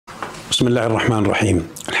Bismillah ar-Rahman ar-Rahim.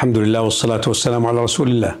 Alhamdulillah wa salatu wa salam ala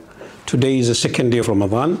Rasulillah. Today is the second day of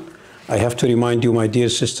Ramadan. I have to remind you, my dear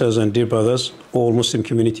sisters and dear brothers, all Muslim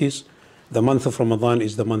communities, the month of Ramadan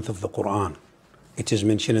is the month of the Quran. It is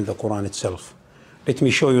mentioned in the Quran itself. Let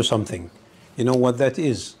me show you something. You know what that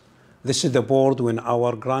is? This is the board when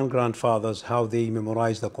our grandfathers, how they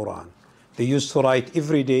memorized the Quran. They used to write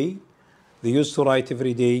every day.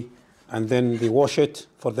 And then they wash it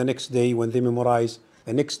for the next day when they memorize.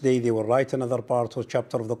 The next day they will write another part or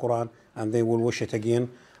chapter of the Quran and they will wash it again.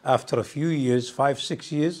 After a few years,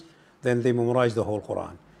 5-6 years, then they memorize the whole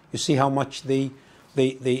Quran. You see how much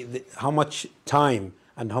how much time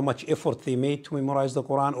and how much effort they made to memorize the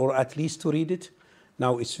Quran, or at least to read it.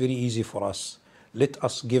 Now it's very easy for us. Let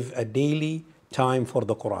us give a daily time for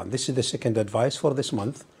the Quran. This is the second advice for this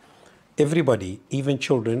month. Everybody, even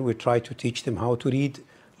children, we try to teach them how to read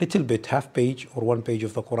little bit, half page or 1 page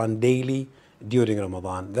of the Quran daily during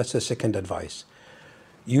Ramadan. That's the second advice.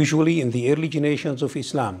 Usually in the early generations of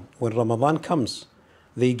Islam, when Ramadan comes,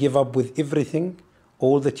 they give up with everything,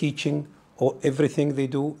 all the teaching, or everything they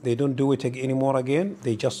do. They don't do it anymore again.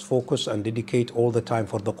 They just focus and dedicate all the time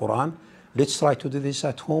for the Quran. Let's try to do this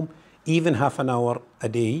at home, even half an hour a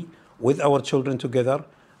day with our children together,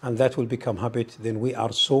 and that will become habit. Then we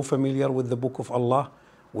are so familiar with the book of Allah,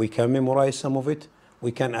 we can memorize some of it,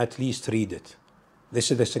 we can at least read it. This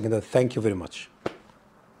is the second. Thank you very much.